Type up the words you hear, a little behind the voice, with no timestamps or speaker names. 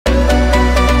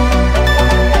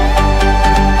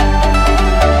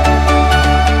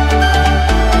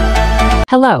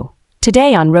Hello.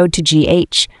 Today on Road to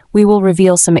GH, we will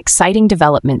reveal some exciting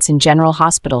developments in General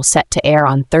Hospital set to air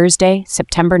on Thursday,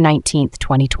 September 19th,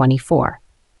 2024.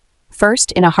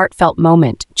 First, in a heartfelt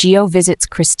moment, Gio visits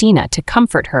Christina to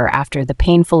comfort her after the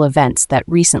painful events that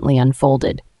recently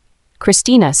unfolded.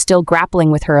 Christina, still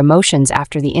grappling with her emotions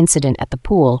after the incident at the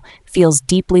pool, feels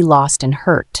deeply lost and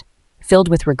hurt. Filled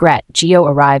with regret, Gio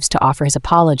arrives to offer his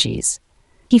apologies.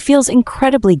 He feels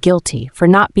incredibly guilty for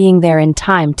not being there in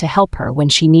time to help her when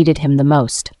she needed him the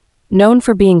most. Known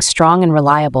for being strong and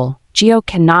reliable, Gio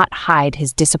cannot hide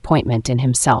his disappointment in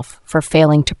himself for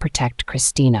failing to protect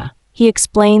Christina. He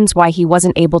explains why he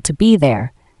wasn't able to be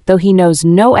there, though he knows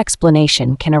no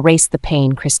explanation can erase the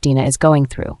pain Christina is going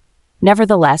through.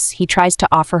 Nevertheless, he tries to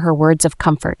offer her words of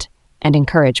comfort and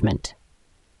encouragement.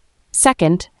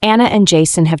 Second, Anna and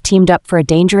Jason have teamed up for a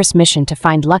dangerous mission to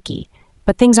find Lucky,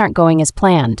 but things aren't going as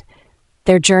planned.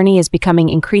 Their journey is becoming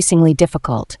increasingly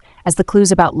difficult as the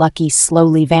clues about Lucky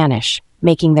slowly vanish,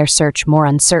 making their search more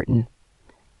uncertain.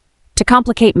 To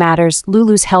complicate matters,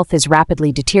 Lulu's health is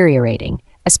rapidly deteriorating,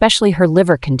 especially her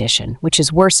liver condition, which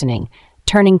is worsening,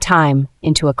 turning time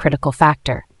into a critical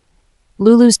factor.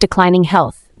 Lulu's declining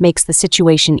health makes the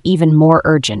situation even more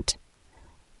urgent,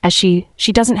 as she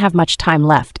doesn't have much time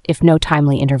left if no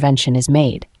timely intervention is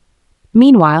made.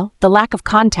 Meanwhile, the lack of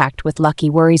contact with Lucky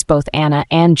worries both Anna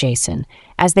and Jason,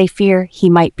 as they fear he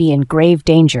might be in grave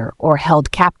danger or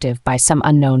held captive by some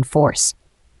unknown force.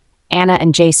 Anna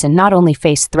and Jason not only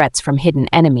face threats from hidden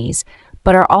enemies,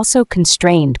 but are also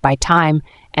constrained by time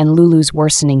and Lulu's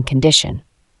worsening condition.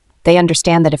 They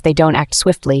understand that if they don't act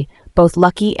swiftly, both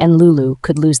Lucky and Lulu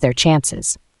could lose their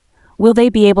chances. Will they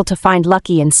be able to find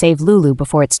Lucky and save Lulu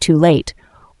before it's too late?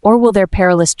 Or will their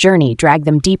perilous journey drag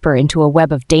them deeper into a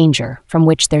web of danger from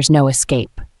which there's no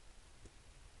escape?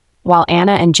 While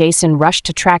Anna and Jason rush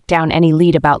to track down any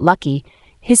lead about Lucky,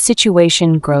 his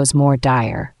situation grows more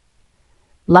dire.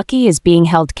 Lucky is being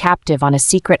held captive on a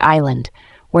secret island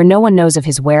where no one knows of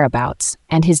his whereabouts,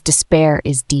 and his despair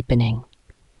is deepening.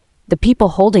 The people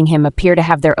holding him appear to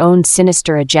have their own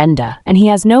sinister agenda, and he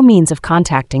has no means of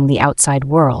contacting the outside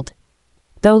world.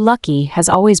 Though Lucky has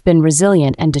always been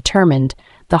resilient and determined,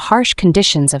 the harsh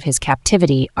conditions of his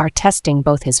captivity are testing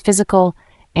both his physical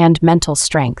and mental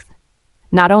strength.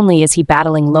 Not only is he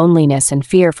battling loneliness and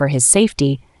fear for his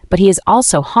safety, but he is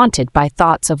also haunted by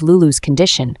thoughts of Lulu's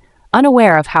condition,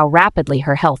 unaware of how rapidly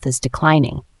her health is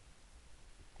declining.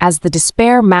 As the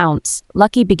despair mounts,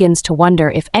 Lucky begins to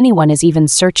wonder if anyone is even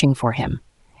searching for him,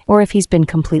 or if he's been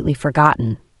completely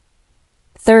forgotten.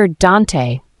 Third,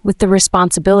 Dante, with the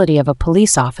responsibility of a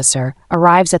police officer,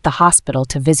 arrives at the hospital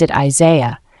to visit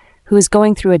Isaiah, who is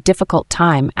going through a difficult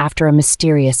time after a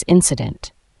mysterious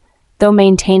incident. Though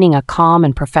maintaining a calm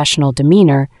and professional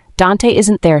demeanor, Dante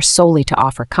isn't there solely to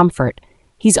offer comfort.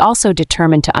 He's also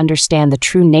determined to understand the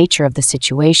true nature of the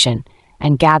situation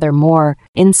and gather more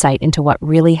insight into what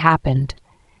really happened.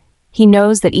 He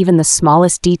knows that even the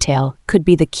smallest detail could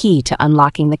be the key to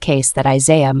unlocking the case that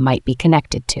Isaiah might be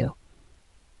connected to.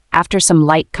 After some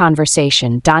light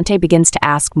conversation, Dante begins to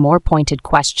ask more pointed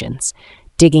questions,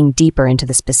 digging deeper into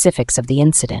the specifics of the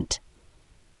incident.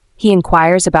 He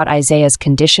inquires about Isaiah's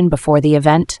condition before the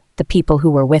event, the people who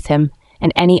were with him,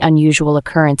 and any unusual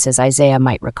occurrences Isaiah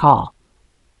might recall.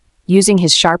 Using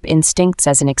his sharp instincts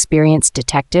as an experienced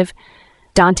detective,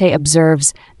 Dante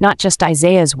observes not just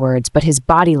Isaiah's words, but his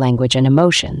body language and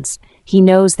emotions. He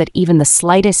knows that even the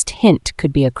slightest hint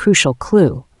could be a crucial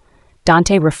clue.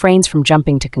 Dante refrains from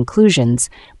jumping to conclusions,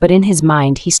 but in his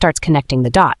mind he starts connecting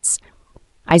the dots.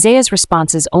 Isaiah's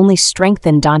responses only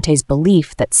strengthen Dante's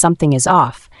belief that something is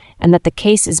off, and that the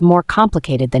case is more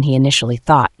complicated than he initially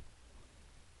thought.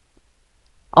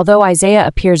 Although Isaiah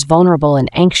appears vulnerable and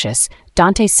anxious,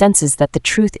 Dante senses that the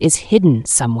truth is hidden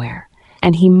somewhere,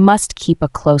 and he must keep a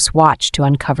close watch to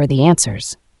uncover the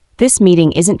answers. This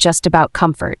meeting isn't just about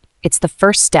comfort, it's the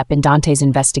first step in Dante's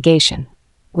investigation.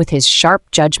 With his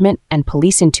sharp judgment and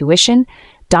police intuition,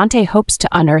 Dante hopes to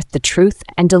unearth the truth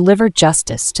and deliver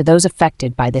justice to those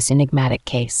affected by this enigmatic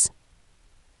case.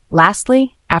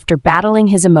 Lastly, after battling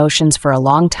his emotions for a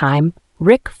long time,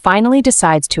 Rick finally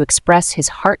decides to express his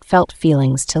heartfelt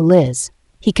feelings to Liz.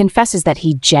 He confesses that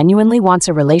he genuinely wants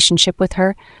a relationship with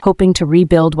her, hoping to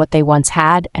rebuild what they once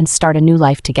had and start a new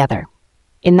life together.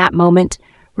 In that moment,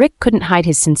 Rick couldn't hide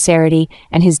his sincerity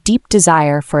and his deep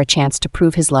desire for a chance to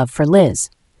prove his love for Liz.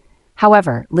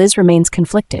 However, Liz remains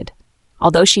conflicted.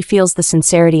 Although she feels the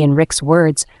sincerity in Rick's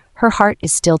words, her heart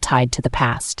is still tied to the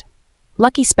past.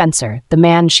 Lucky Spencer, the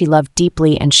man she loved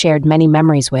deeply and shared many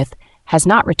memories with, has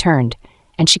not returned,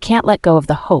 and she can't let go of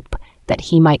the hope that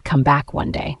he might come back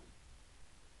one day.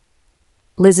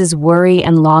 Liz's worry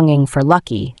and longing for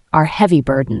Lucky are heavy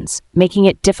burdens, making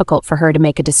it difficult for her to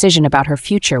make a decision about her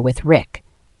future with Rick.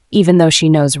 Even though she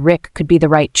knows Rick could be the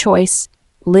right choice,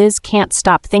 Liz can't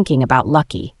stop thinking about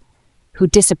Lucky, who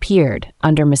disappeared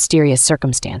under mysterious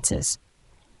circumstances.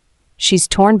 She's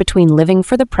torn between living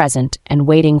for the present and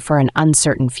waiting for an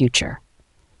uncertain future.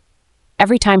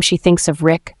 Every time she thinks of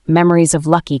Rick, memories of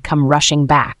Lucky come rushing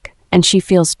back, and she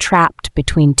feels trapped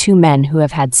between two men who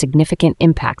have had significant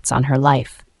impacts on her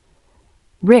life.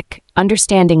 Rick,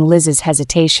 understanding Liz's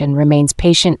hesitation, remains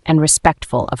patient and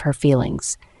respectful of her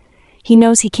feelings. He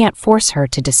knows he can't force her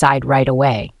to decide right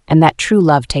away, and that true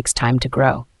love takes time to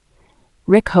grow.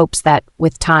 Rick hopes that,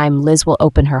 with time, Liz will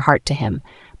open her heart to him,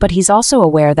 but he's also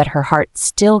aware that her heart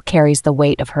still carries the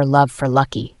weight of her love for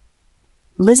Lucky.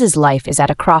 Liz's life is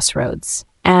at a crossroads,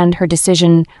 and her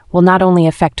decision will not only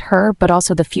affect her, but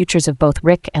also the futures of both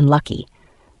Rick and Lucky.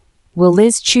 Will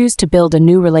Liz choose to build a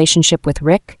new relationship with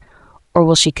Rick, or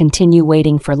will she continue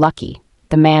waiting for Lucky,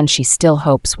 the man she still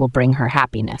hopes will bring her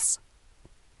happiness?